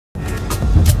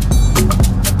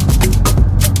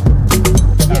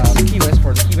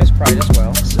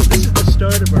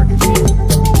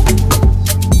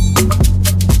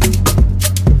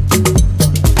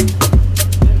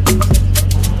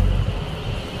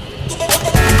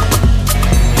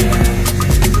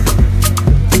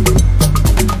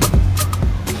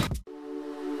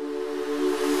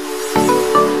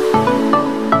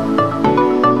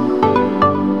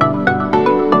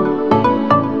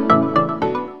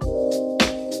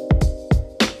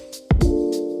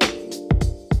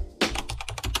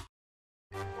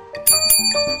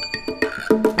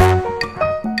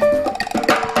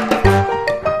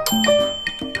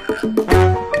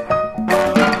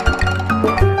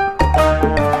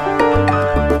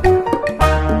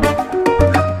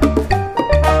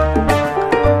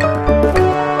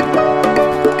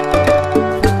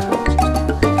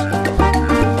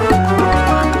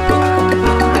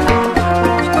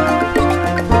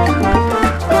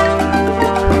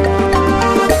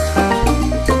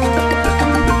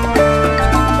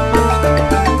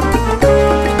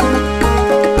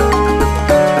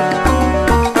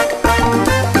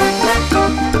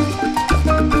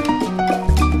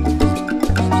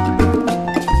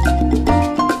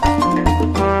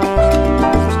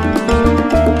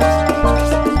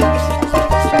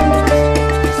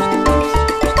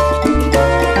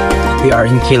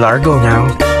in Key Largo now.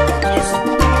 Yes.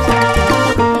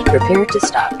 Prepare to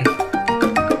stop.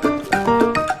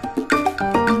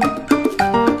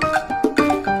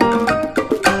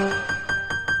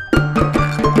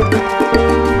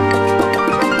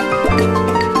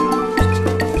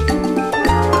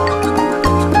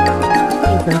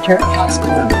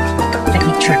 Hospital.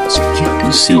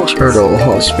 Sea Turtle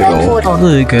Hospital.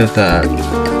 Look at that.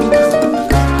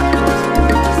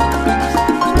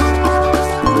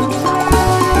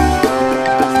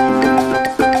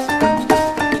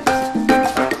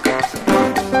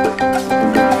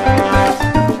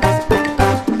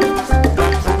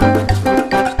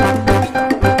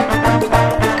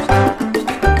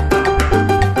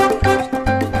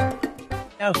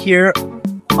 Now here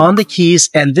on the Keys,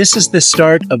 and this is the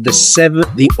start of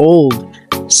the old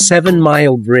 7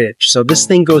 Mile Bridge. So this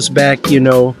thing goes back, you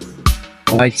know,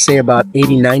 I'd say about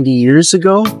 80, 90 years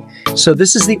ago. So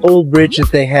this is the old bridge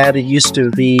that they had. It used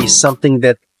to be something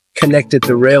that connected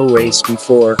the railways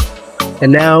before.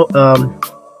 And now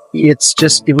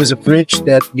it was a bridge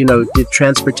that, you know, did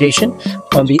transportation.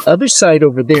 On the other side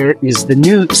over there is the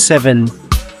new 7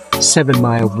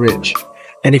 Mile Bridge.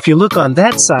 And if you look on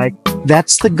that side,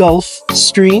 that's the Gulf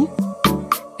Stream.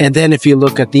 And then if you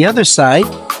look at the other side,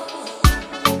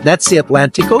 that's the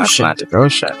Atlantic Ocean. Atlantic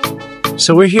Ocean.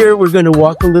 So we're here, we're going to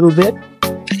walk a little bit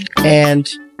and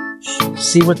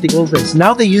see what the old is.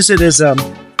 Now they use it as a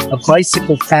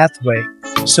bicycle pathway.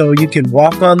 So you can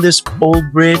walk on this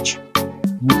old bridge.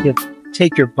 You can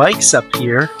take your bikes up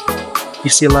here.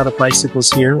 You see a lot of bicycles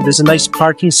here. There's a nice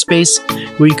parking space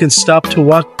where you can stop to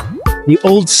walk the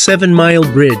old 7 Mile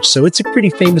Bridge. So it's a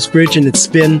pretty famous bridge, and it's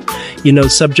been, you know,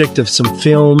 subject of some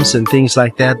films and things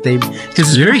like that. Because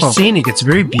it's very scenic. It's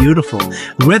very beautiful.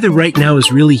 The weather right now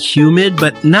is really humid,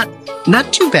 but not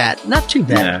too bad. Not too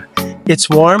bad. Yeah. It's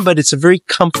warm, but it's a very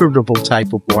comfortable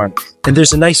type of warm. And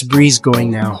there's a nice breeze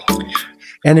going now.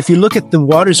 And if you look at the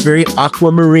water, it's very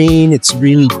aquamarine. It's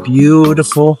really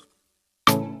beautiful.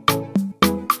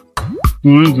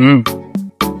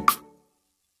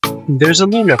 There's a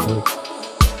Luna.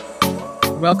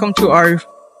 Welcome to our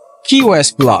Key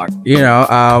West vlog. You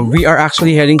know, we are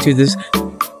actually heading to this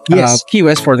Key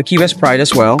West for the Key West Pride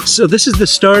as well. So this is the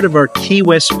start of our Key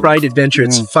West Pride adventure.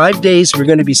 It's 5 days we're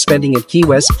going to be spending at Key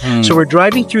West. So we're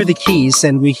driving through the Keys,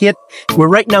 and we're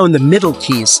right now in the middle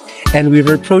Keys, and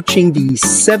we're approaching the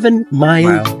 7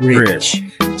 Mile Bridge.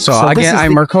 So again,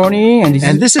 I'm Marconi,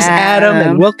 and this is Adam,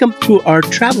 and welcome to our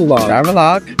travelogue.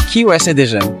 Travelogue, Key West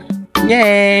edition.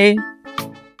 Yay!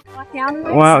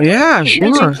 Wow, yeah,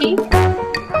 sure.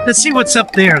 Let's see what's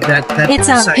up there. It's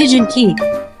a Pigeon Key.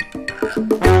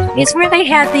 It's where they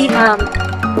had the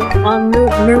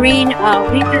marine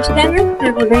research center.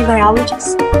 They're marine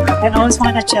biologists. I always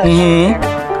wanted to show you there.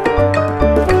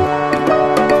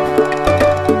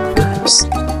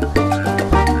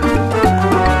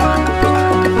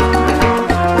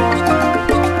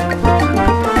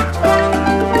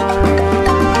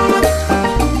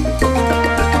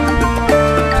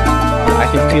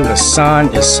 Feel the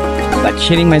sun is like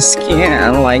hitting my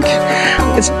skin, like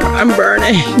I'm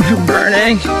burning, I'm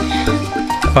burning.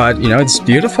 But you know, it's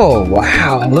beautiful.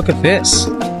 Wow, look at this.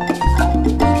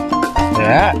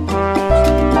 Yeah,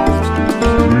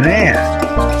 man.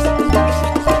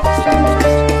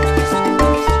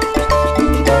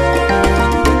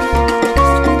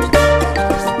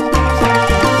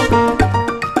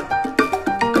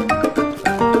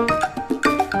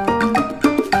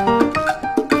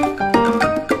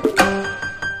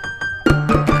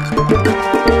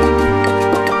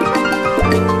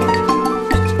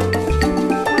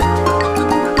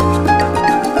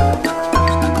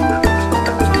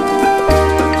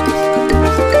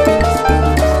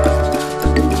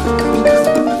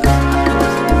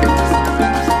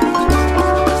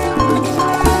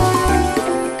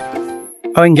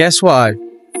 Oh, and guess what?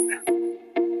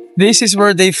 This is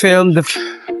where they filmed the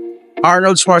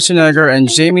Arnold Schwarzenegger and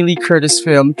Jamie Lee Curtis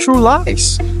film True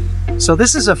Lies. So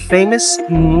this is a famous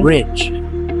bridge.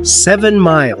 7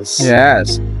 miles.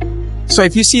 Yes. So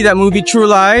if you see that movie True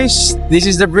Lies, this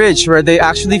is the bridge where they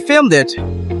actually filmed it.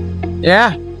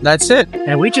 Yeah, that's it.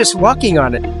 And we're just walking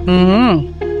on it.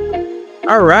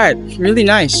 All right, really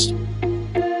nice.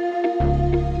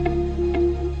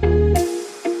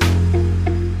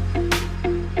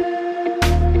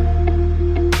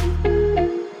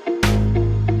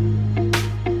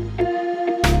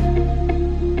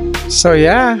 So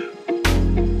yeah,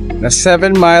 the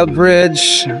 7 Mile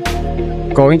Bridge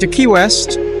going to Key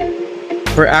West.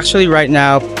 We're actually right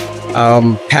now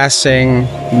passing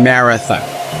Marathon,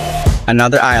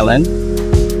 another island.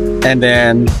 And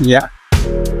then, yeah,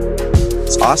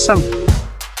 it's awesome.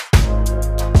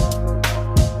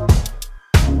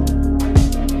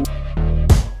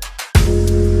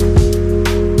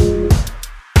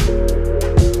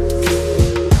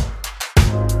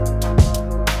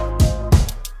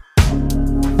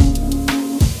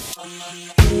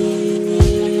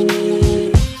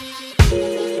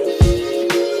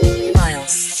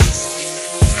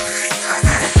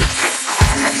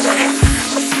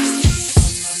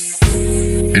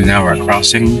 now we're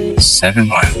crossing 7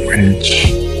 Mile Bridge.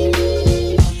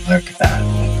 Look at that.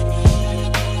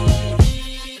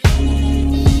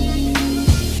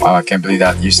 Wow, I can't believe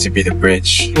that used to be the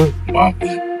bridge. Wow.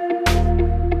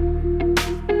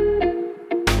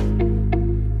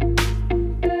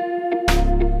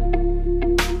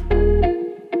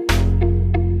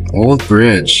 Old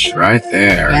bridge right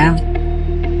there. Yeah.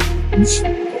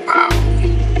 Wow.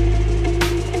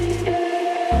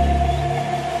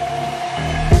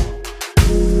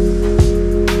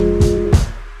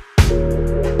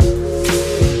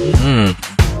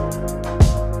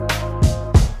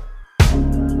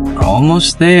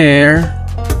 Almost there.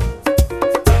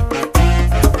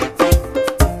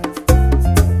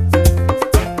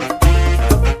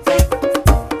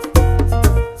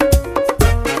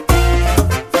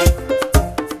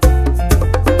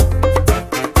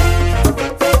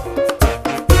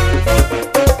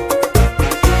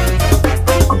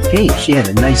 Okay, she had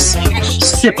a nice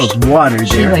sip of water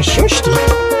She there. was thirsty.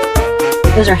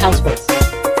 Those are houseboats.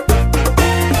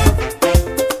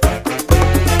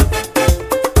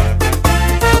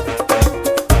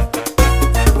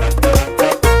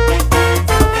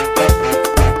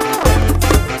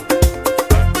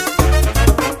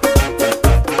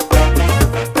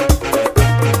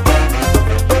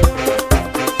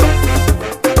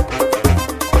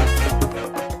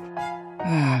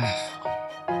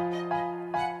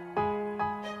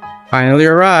 Finally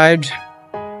arrived.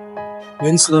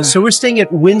 Winslow. So we're staying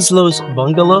at Winslow's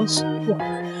Bungalows.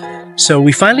 So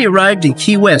we finally arrived in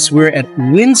Key West. We're at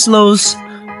Winslow's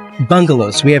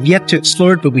Bungalows. We have yet to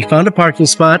explore it, but we found a parking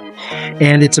spot,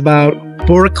 and it's about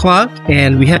 4 o'clock,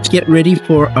 and we have to get ready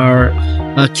for our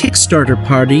Kickstarter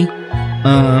party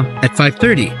at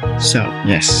 5:30. So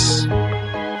Yes.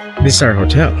 This is our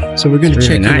hotel. so we're going to It's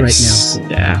check really in nice. right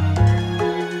now. Yeah.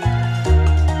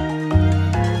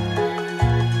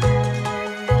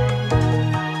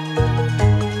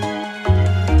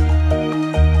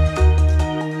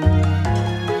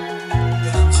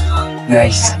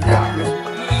 Nice.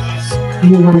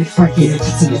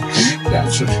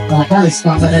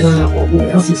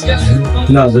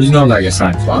 No, there's no like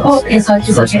assigned spot. Oh, it's hard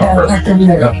to First get come, out first. of the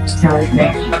middle.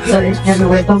 So it's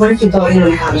everywhere. But what if you don't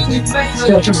know how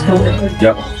to just go with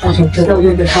Yep.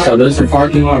 it? So there's the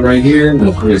parking lot right here,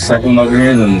 the second one over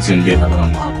here, and then it's gonna be another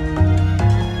one.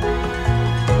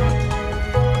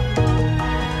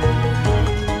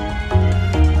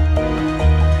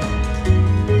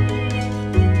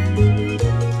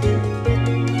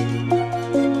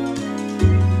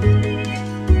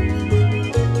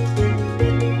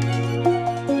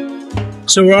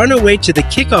 So we're on our way to the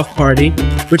kickoff party,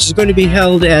 which is going to be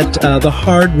held at the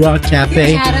Hard Rock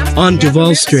Cafe on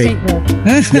Duval Street.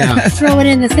 Yeah. Throw it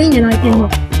in the thing and I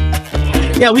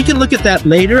can. Yeah, we can look at that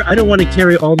later. I don't want to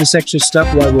carry all this extra stuff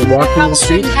while we're walking the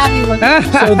street.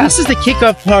 So this is the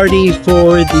kickoff party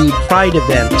for the Pride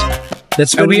event.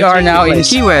 That's And going to we be are taking now in place.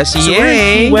 Key West. So we're in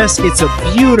Yay! Key West. It's a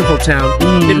beautiful town.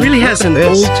 It really has an look at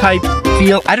old this. type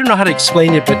feel. I don't know how to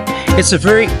explain it, but it's a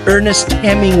very Ernest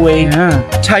Hemingway Yeah.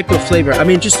 type of flavor. I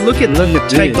mean, just look at the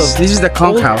type This. of This is the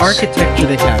conch old house. architecture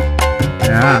they have.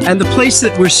 Yeah. And the place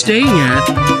that we're staying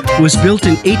at was built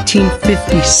in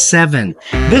 1857.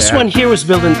 This Yeah. one here was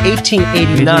built in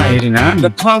 1889. 1889. The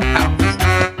conch house.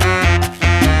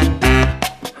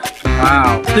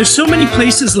 Wow. There's so many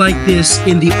places like this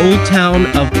in the old town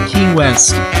of Key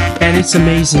West, and it's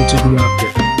amazing to be out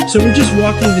there. So we're just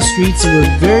walking the streets, and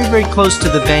we're very, very close to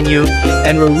the venue,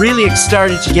 and we're really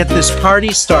excited to get this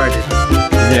party started.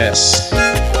 Yes.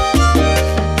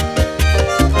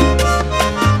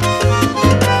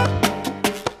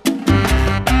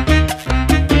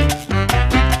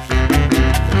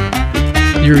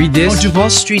 You read Oh, this? Duval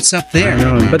Street's up there.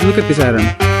 But look at this, Adam.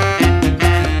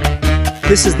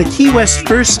 This is the Key West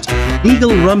first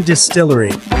Eagle Rum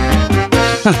Distillery.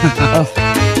 Oh,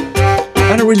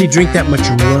 I don't really drink that much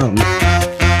rum.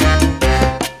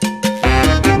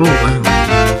 Oh,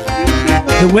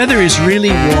 wow. The weather is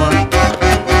really warm.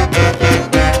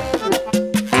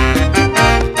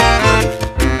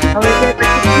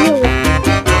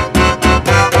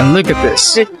 And look at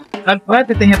this. I'm glad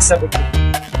that they have separate.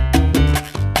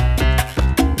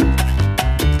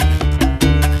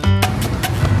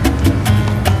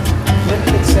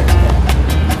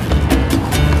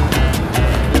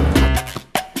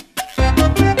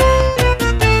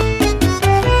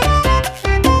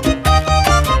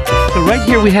 So right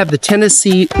here we have the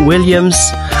Tennessee Williams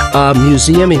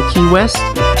Museum in Key West.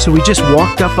 So we just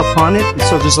walked up upon it.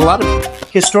 So there's a lot of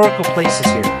historical places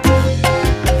here.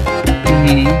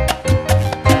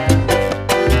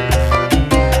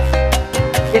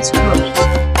 It's gross.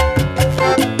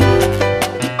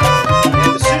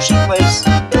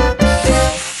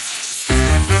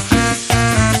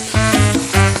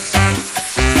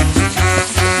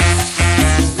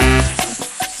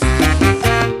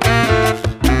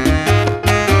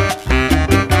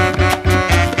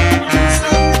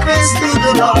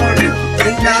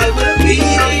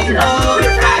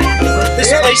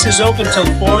 place is open till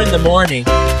 4 in the morning.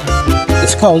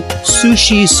 It's called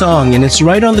Sushi Song, and it's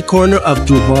right on the corner of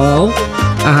Duval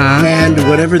and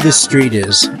whatever this street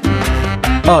is.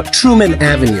 Oh, Truman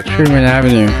Avenue. Truman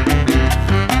Avenue.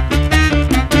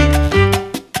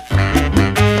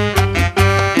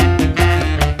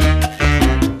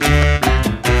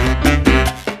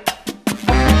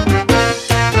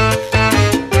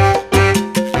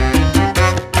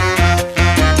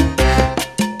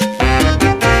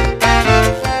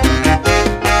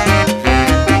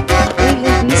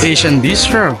 Asian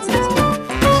bistro.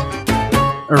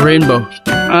 A rainbow.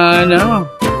 I know.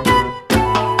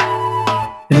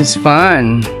 It is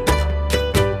fun.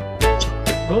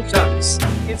 Both times.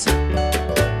 It's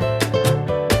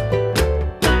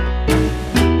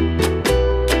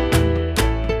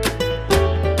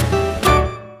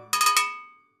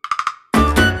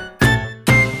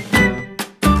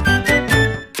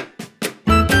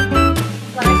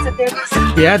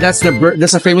Yeah, that's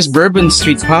a famous Bourbon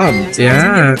Street pub.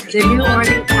 Yeah.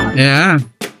 Yeah.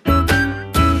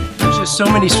 There's just so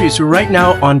many streets. We're right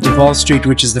now on Duval Street,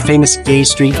 which is the famous gay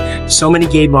street. So many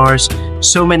gay bars,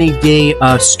 so many gay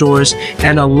stores,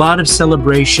 and a lot of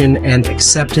celebration and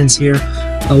acceptance here.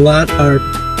 A lot are,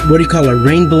 what do you call a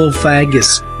rainbow flag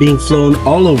is being flown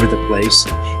all over the place.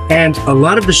 And a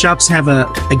lot of the shops have a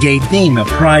gay theme, a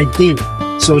pride theme.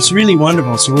 So it's really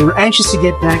wonderful. So we're anxious to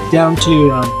get back down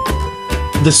to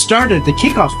the start of the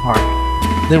kickoff part.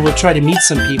 Then we'll try to meet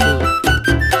some people.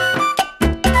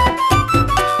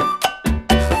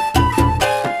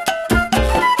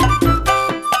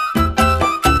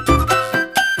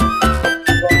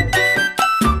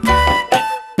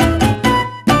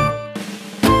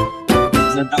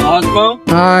 Is that the Osmo?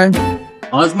 Hi.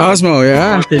 Osmo,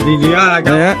 yeah. Yeah, I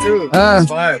got Yeah. it too. Ah. It's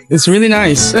fire. It's really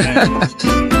nice.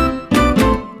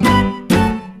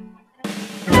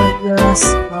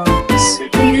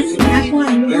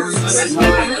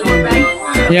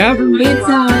 Yeah. It's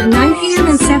 9 p.m.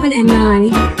 and 7 and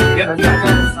 9.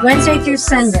 Wednesday through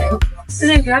Sunday.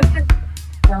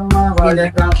 Oh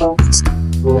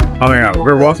my god,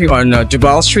 we're walking on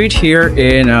Duval Street here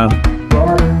in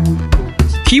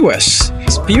Key West.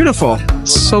 It's beautiful.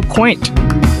 It's so quaint.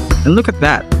 And look at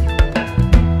that.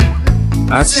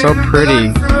 That's so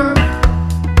pretty.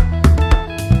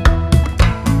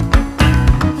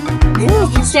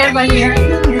 Stand by here.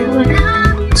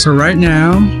 So right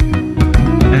now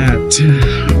at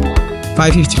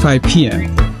 5:55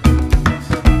 p.m.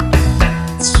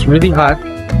 It's really hot.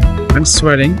 I'm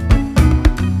sweating.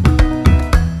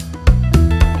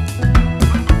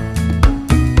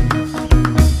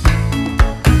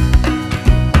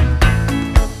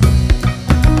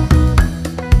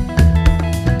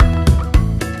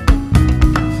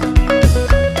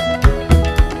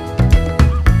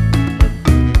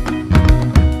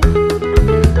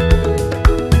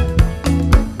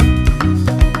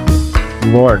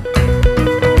 Lord,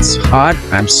 it's hot,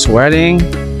 I'm sweating,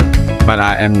 but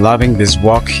I am loving this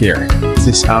walk here. This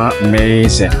is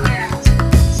amazing.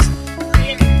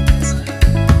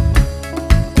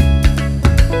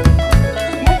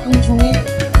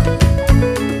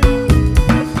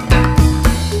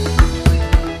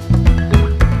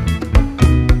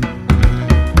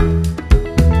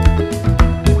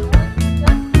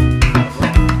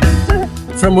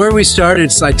 From where we started,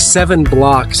 it's like 7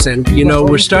 blocks, and you know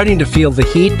we're starting to feel the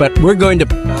heat, but we're going to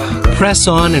press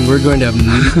on and we're going to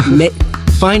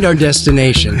find our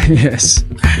destination. Yes.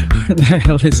 What the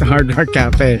hell is Hard Rock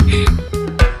Cafe?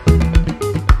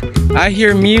 I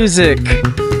hear music.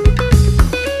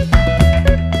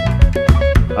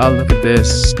 Oh, look at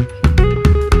this.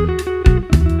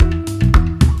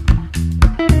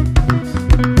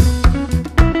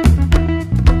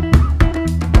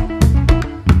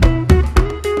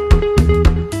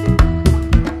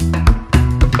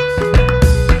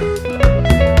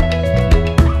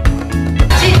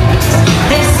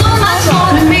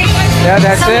 Yeah,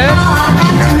 that's it.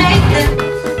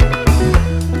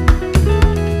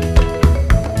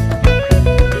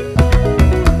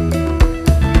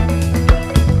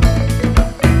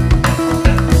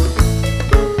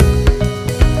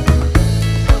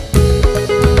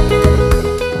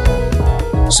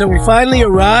 So we finally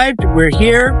arrived. We're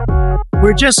here.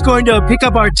 We're just going to pick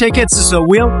up our tickets. It's a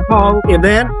wheel call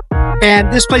event.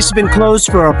 And this place has been closed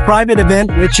for a private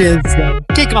event, which is the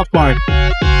kickoff party.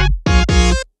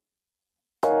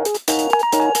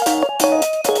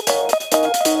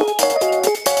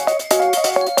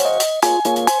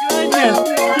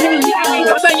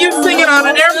 How about you singing on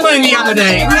an airplane the other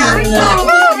day?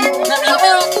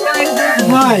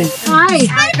 Hi. Hi.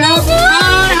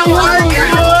 How are you?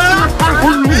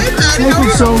 Thank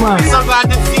you so much. So glad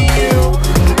to see you.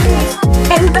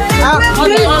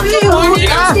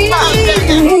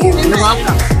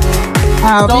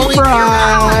 Happy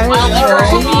Pride.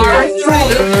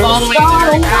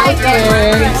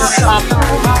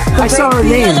 I saw her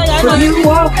name. You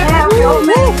walk out your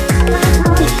man.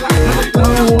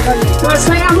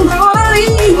 Say I'm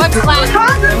rolling. What's that?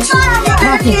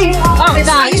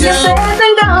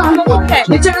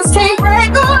 You just can't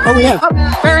break on. Oh, yeah.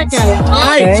 Very good.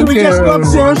 Hi, should we just go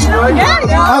upstairs?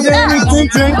 Are there any free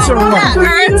drinks or what?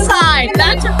 We're inside.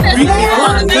 That's your business.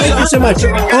 Thank you so much.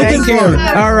 Open door.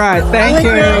 All right, thank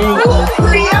you.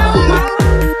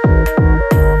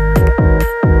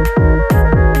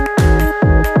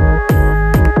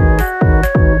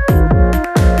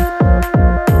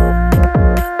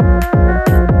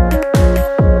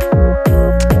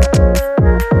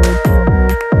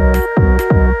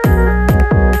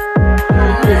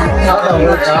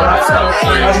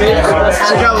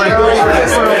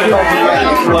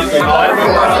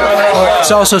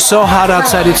 It's also so hot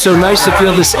outside. It's so nice to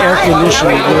feel this air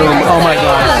conditioning room. Oh my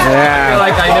God. Yeah. I feel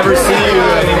like I never see you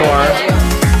anymore.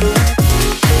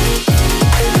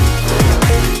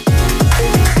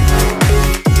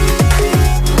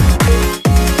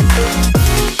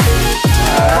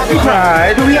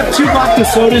 Pride. Do we have 2 vodka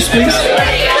sodas, please?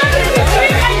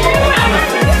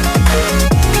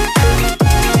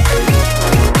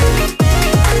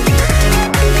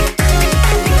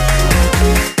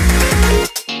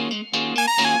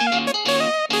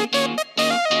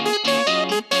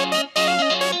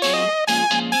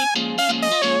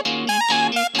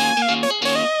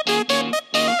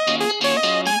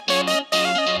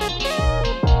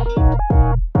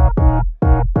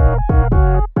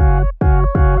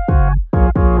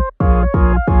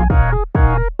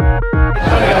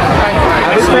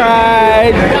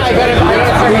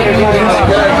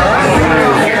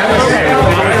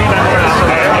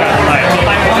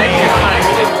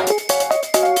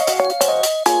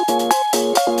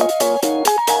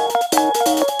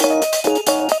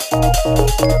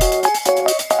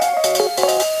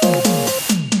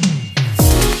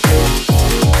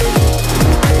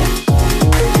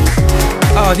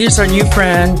 Oh, here's our new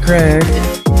friend, Craig.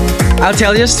 I'll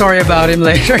tell you a story about him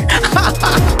later.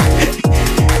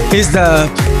 He's the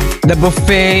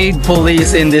buffet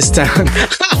police in this town.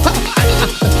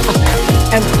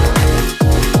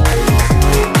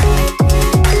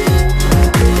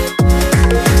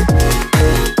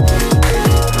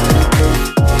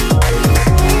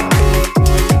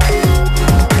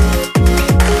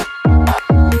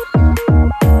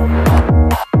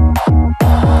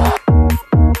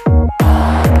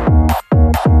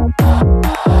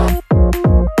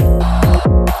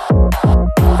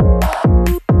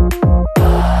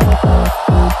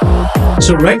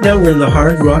 So right now we're in the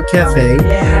Hard Rock Cafe,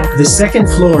 the second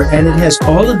floor, and it has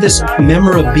all of this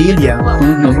memorabilia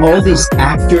of all these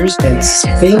actors and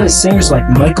famous singers like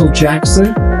Michael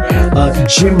Jackson,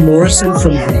 Jim Morrison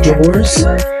from The Doors,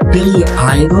 Billy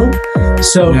Idol.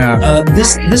 So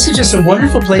this is just a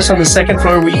wonderful place on the second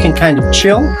floor where you can kind of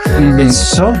chill. It's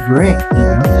so great, you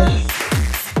know?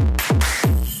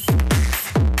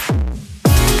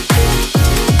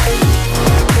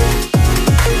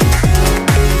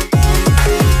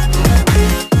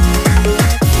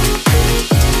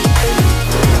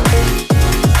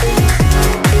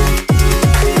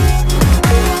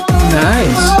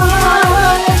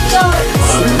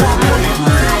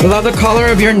 Love the color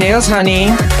of your nails, honey.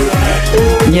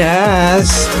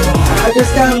 Yes. I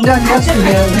just got them done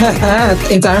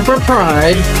yesterday. In time for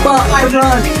Pride. Well, I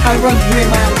run 3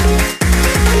 miles.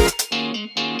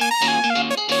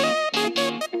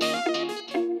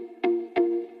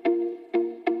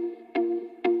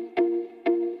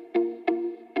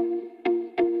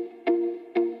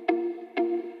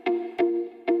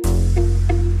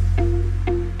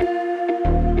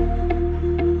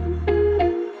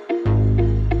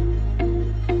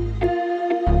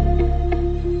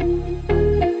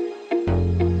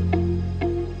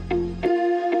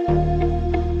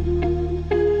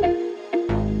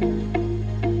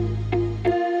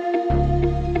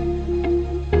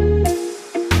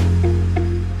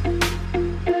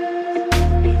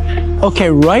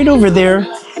 Okay, right over there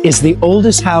is the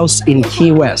oldest house in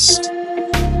Key West.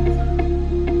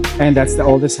 And that's the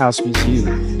oldest house museum.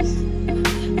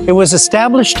 It was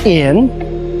established in,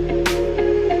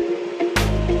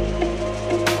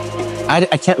 I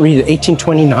can't read it,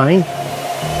 1829?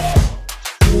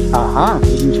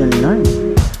 1829.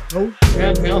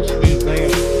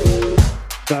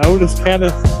 The oldest kind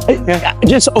of.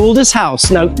 Just oldest house.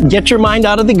 Now get your mind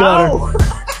out of the gutter.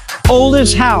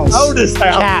 oldest house. Oldest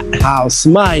house. Cat house.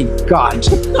 My God.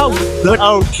 Oh, The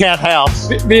old cat house.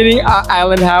 Meaning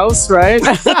Island House, right?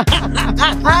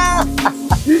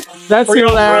 That's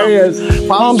hilarious.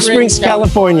 Palm Springs,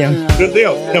 California. Good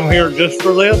deal. Come here just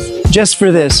for this. Just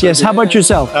for this. Yes. How about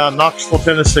yourself? Knoxville,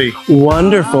 Tennessee.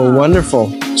 Wonderful, wonderful.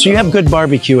 So you have good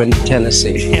barbecue in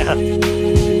Tennessee. Yeah.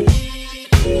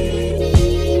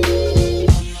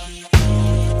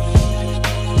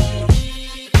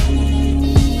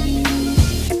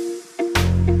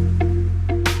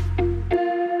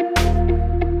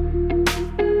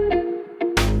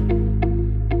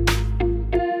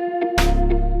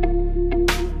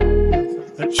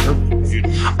 That's sure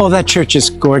beautiful. Oh, that church is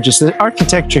gorgeous. The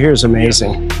architecture here is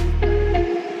amazing.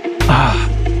 Ah.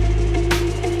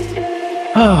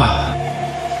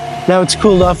 Oh. Now it's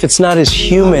cooled off. It's not as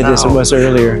humid as it was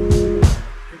earlier.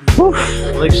 Whew.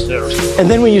 At least there. And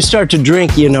then when you start to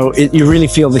drink, you know, you really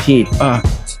feel the heat.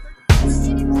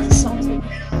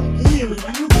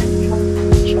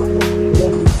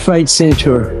 Fight Scene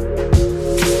Tour.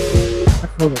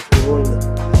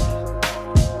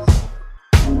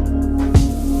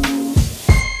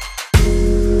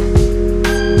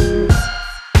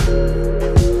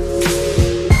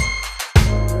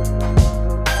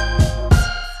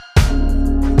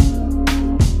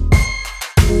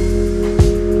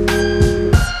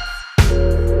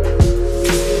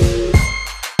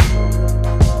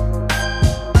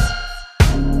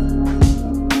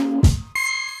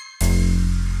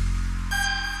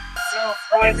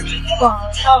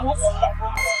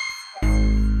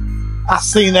 I've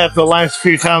seen that the last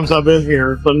few times I've been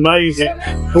here. It's amazing.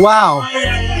 Wow.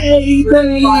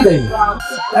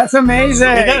 That's amazing.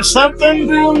 Is that something?